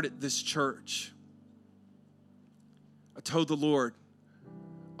started this church, I told the Lord,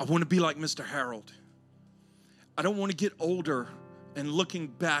 I want to be like Mr. Harold. I don't want to get older and looking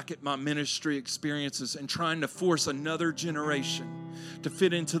back at my ministry experiences and trying to force another generation to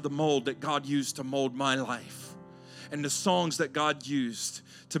fit into the mold that God used to mold my life, and the songs that God used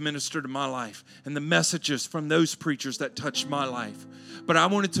to minister to my life, and the messages from those preachers that touched my life. But I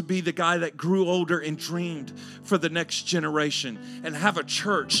wanted to be the guy that grew older and dreamed for the next generation, and have a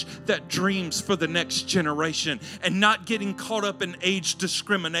church that dreams for the next generation, and not getting caught up in age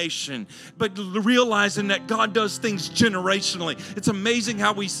discrimination, but realizing that God does things generationally. It's amazing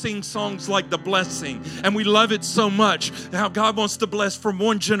how we sing songs like The Blessing, and we love it so much, how God wants to bless from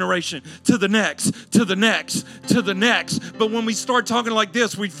one generation to the next, to the next, to the next. But when we start talking like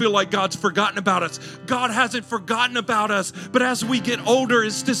this, we feel like God's forgotten about us. God hasn't forgotten about us, but as we get older,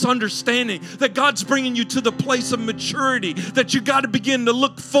 it's this understanding that God's bringing you to the place of maturity, that you got to begin to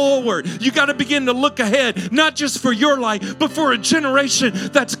look forward. You got to begin to look ahead, not just for your life, but for a generation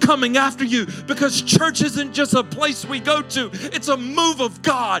that's coming after you. Because church isn't just a place we go to. It's a move of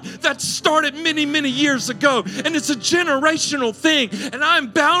God that started many, many years ago. And it's a generational thing. And I'm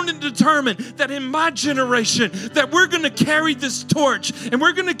bound and determined that in my generation, that we're going to carry this torch, and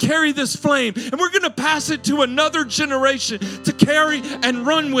we're going to carry this flame, and we're going to pass it to another generation to carry and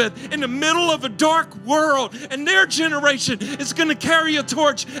run with in the middle of a dark world. And their generation is going to carry a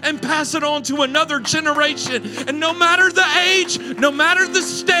torch and pass it on to another generation. And no matter the age, no matter the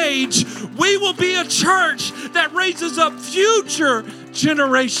stage, we will be a church that raises up future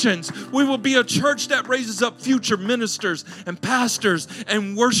generations. We will be a church that raises up future ministers and pastors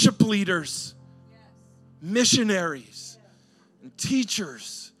and worship leaders, missionaries and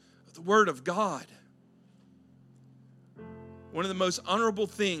teachers of the Word of God. One of the most honorable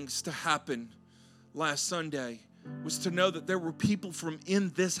things to happen last Sunday was to know that there were people from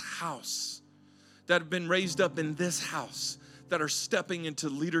in this house that have been raised up in this house that are stepping into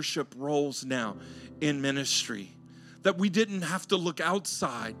leadership roles now in ministry. That we didn't have to look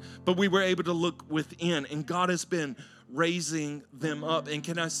outside, but we were able to look within. And God has been raising them up. And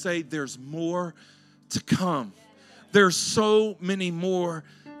can I say, there's more to come. There's so many more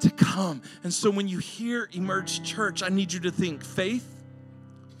to come. And so when you hear Emerge Church, I need you to think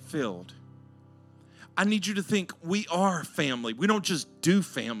faith-filled. I need you to think we are family. We don't just do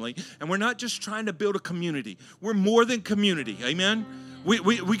family, and we're not just trying to build a community. We're more than community, amen?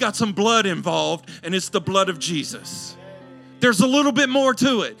 We got some blood involved, and it's the blood of Jesus. There's a little bit more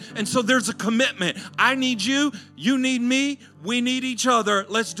to it, and so there's a commitment. I need you, you need me, we need each other.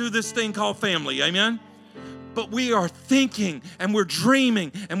 Let's do this thing called family, amen? But we are thinking, and we're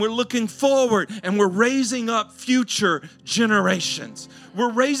dreaming, and we're looking forward, and we're raising up future generations.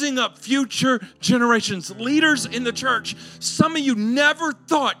 We're raising up future generations, leaders in the church. Some of you never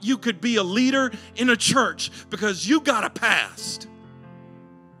thought you could be a leader in a church because you got a past.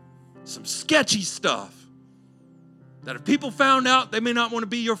 Some sketchy stuff that if people found out, they may not want to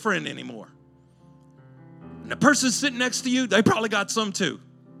be your friend anymore. And the person sitting next to you, they probably got some too.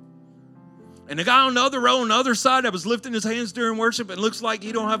 And the guy on the other row on the other side that was lifting his hands during worship and looks like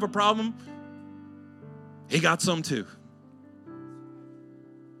he don't have a problem, he got some too.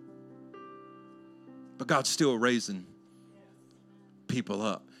 But God's still raising people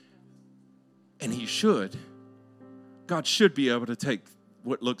up. And he should. God should be able to take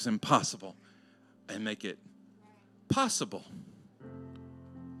what looks impossible and make it possible.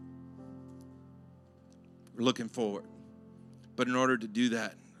 We're looking forward. But in order to do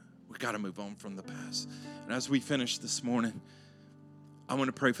that, we've got to move on from the past. And as we finish this morning, I want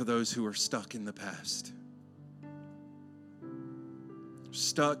to pray for those who are stuck in the past.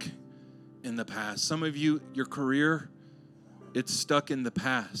 Stuck in the past. Some of you, your career, it's stuck in the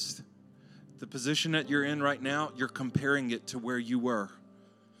past. The position that you're in right now, you're comparing it to where you were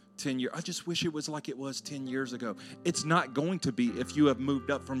 10 years. I just wish it was like it was 10 years ago. It's not going to be if you have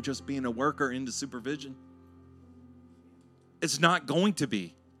moved up from just being a worker into supervision. It's not going to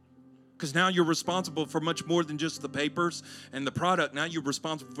be. Because now you're responsible for much more than just the papers and the product. Now you're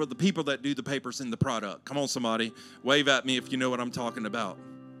responsible for the people that do the papers and the product. Come on, somebody. Wave at me if you know what I'm talking about.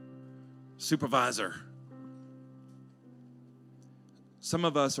 Supervisor. Some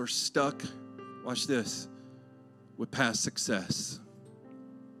of us are stuck, watch this, with past success.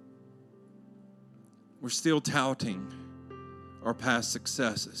 We're still touting our past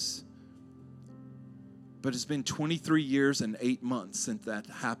successes. But it's been 23 years and 8 months since that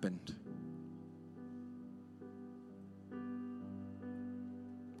happened.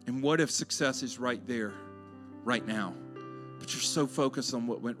 And what if success is right there, right now, but you're so focused on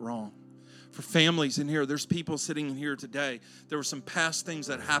what went wrong? For families in here, there's people sitting in here today. There were some past things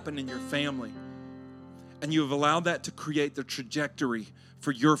that happened in your family, and you have allowed that to create the trajectory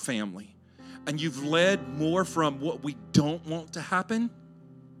for your family. And you've led more from what we don't want to happen,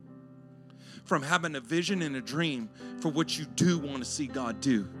 from having a vision and a dream for what you do want to see God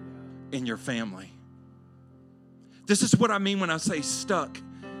do in your family. This is what I mean when I say stuck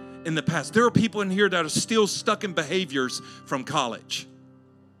in the past. There are people in here that are still stuck in behaviors from college.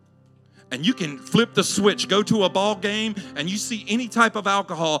 And you can flip the switch, go to a ball game, and you see any type of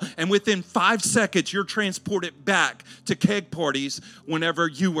alcohol, and within 5 seconds, you're transported back to keg parties whenever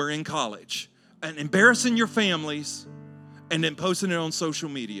you were in college. And embarrassing your families, and then posting it on social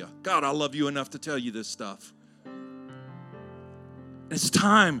media. God, I love you enough to tell you this stuff. It's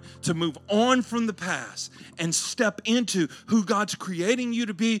time to move on from the past and step into who God's creating you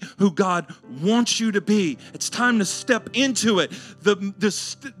to be, who God wants you to be. It's time to step into it.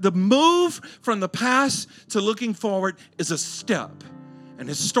 The move from the past to looking forward is a step. And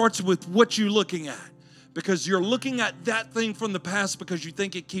it starts with what you're looking at. Because you're looking at that thing from the past because you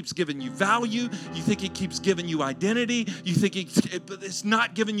think it keeps giving you value. You think it keeps giving you identity. You think but it's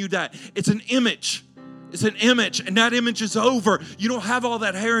not giving you that. It's an image. It's an image, and that image is over. You don't have all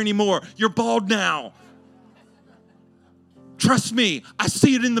that hair anymore. You're bald now. Trust me, I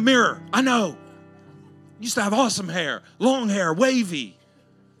see it in the mirror. I know. You used to have awesome hair, long hair, wavy.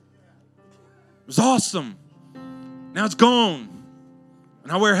 It was awesome. Now it's gone,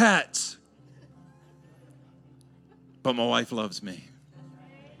 and I wear hats. But my wife loves me.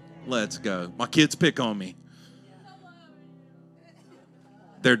 Let's go. My kids pick on me.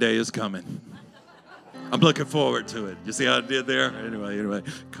 Their day is coming. I'm looking forward to it. You see how I did there? Anyway,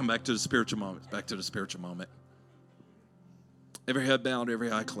 come back to the spiritual moment. Back to the spiritual moment. Every head bowed,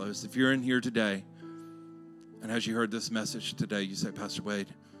 every eye closed. If you're in here today, and as you heard this message today, you say, Pastor Wade,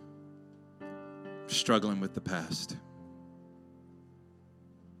 I'm struggling with the past.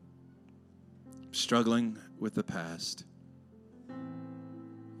 I'm struggling with the past.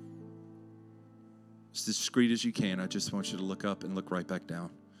 As discreet as you can, I just want you to look up and look right back down.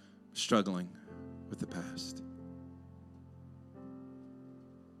 I'm struggling with the past.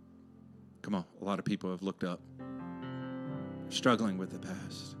 Come on, a lot of people have looked up. Struggling with the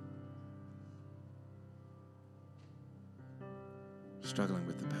past. Struggling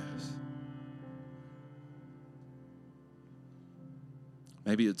with the past.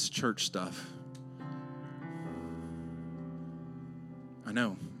 Maybe it's church stuff. I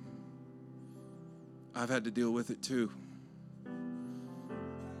know. I've had to deal with it too.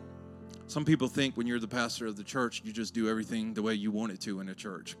 Some people think when you're the pastor of the church, you just do everything the way you want it to in a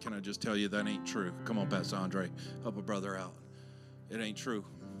church. Can I just tell you that ain't true? Come on, Pastor Andre, help a brother out. It ain't true.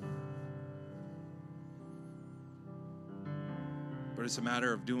 But it's a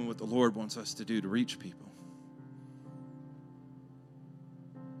matter of doing what the Lord wants us to do to reach people.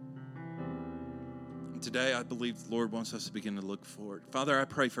 And today, I believe the Lord wants us to begin to look forward. Father, I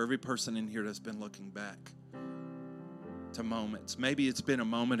pray for every person in here that's been looking back to moments. Maybe it's been a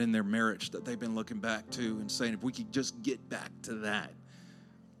moment in their marriage that they've been looking back to and saying, if we could just get back to that.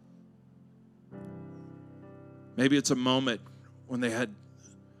 Maybe it's a moment when they had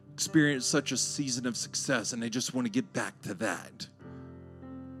experienced such a season of success and they just want to get back to that.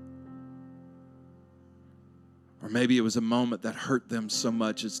 Or maybe it was a moment that hurt them so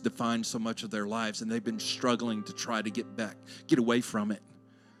much, it's defined so much of their lives, and they've been struggling to try to get away from it.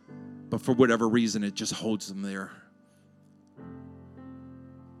 But for whatever reason, it just holds them there.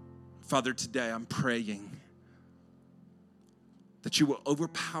 Father, today I'm praying that you will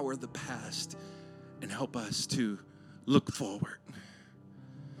overpower the past and help us to look forward.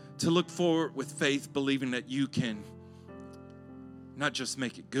 To look forward with faith, believing that you can not just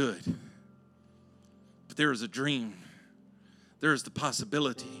make it good, but there is a dream. There is the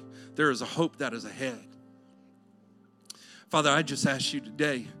possibility. There is a hope that is ahead. Father, I just ask you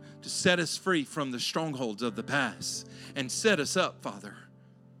today to set us free from the strongholds of the past and set us up, Father,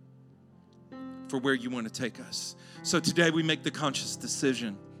 for where you want to take us. So today we make the conscious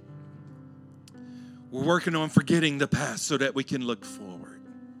decision. We're working on forgetting the past so that we can look forward.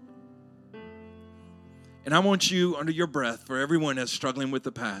 And I want you, under your breath, for everyone that's struggling with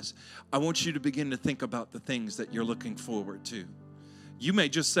the past, I want you to begin to think about the things that you're looking forward to. You may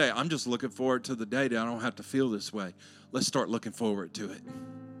just say, I'm just looking forward to the day that I don't have to feel this way. Let's start looking forward to it.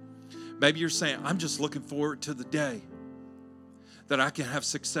 Maybe you're saying, I'm just looking forward to the day that I can have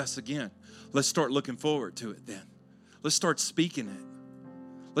success again. Let's start looking forward to it then. Let's start speaking it.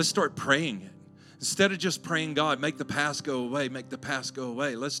 Let's start praying it. Instead of just praying, God, make the past go away, make the past go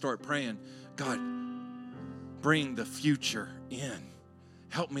away, let's start praying, God, bring the future in.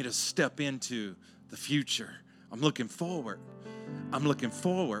 Help me to step into the future. I'm looking forward. I'm looking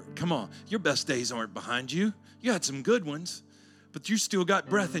forward. Come on, your best days aren't behind you. You had some good ones, but you still got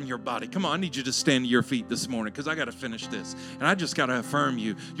breath in your body. Come on, I need you to stand to your feet this morning because I got to finish this. And I just got to affirm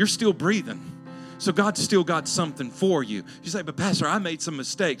you. You're still breathing. So God's still got something for you. You say, but Pastor, I made some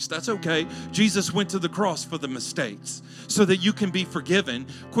mistakes. That's okay. Jesus went to the cross for the mistakes so that you can be forgiven.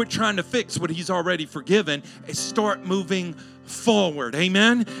 Quit trying to fix what he's already forgiven and start moving forward.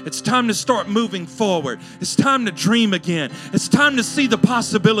 Amen? It's time to start moving forward. It's time to dream again. It's time to see the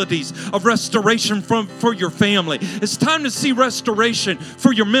possibilities of restoration for your family. It's time to see restoration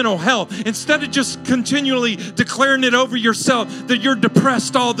for your mental health. Instead of just continually declaring it over yourself that you're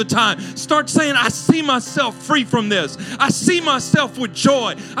depressed all the time, start saying, I see myself free from this. I see myself with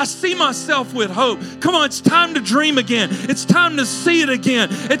joy. I see myself with hope. Come on, it's time to dream again. It's time to see it again.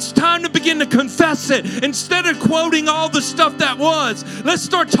 It's time to begin to confess it. Instead of quoting all the stuff that was, let's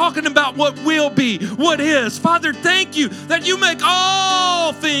start talking about what will be, what is. Father, thank you that you make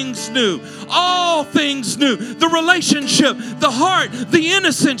all things new. All things new. The relationship, the heart, the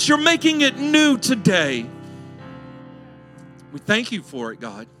innocence, you're making it new today. We thank you for it,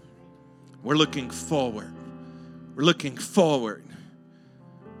 God. We're looking forward. We're looking forward.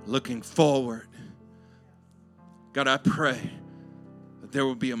 Looking forward. God, I pray that there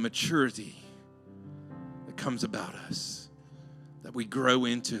will be a maturity that comes about us, that we grow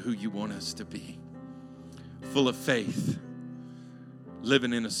into who you want us to be, full of faith,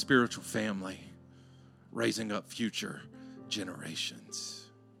 living in a spiritual family, raising up future generations.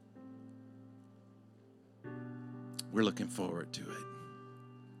 We're looking forward to it.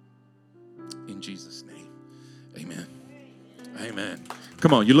 In Jesus' name, amen. Amen.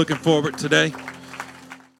 Come on, you looking forward today?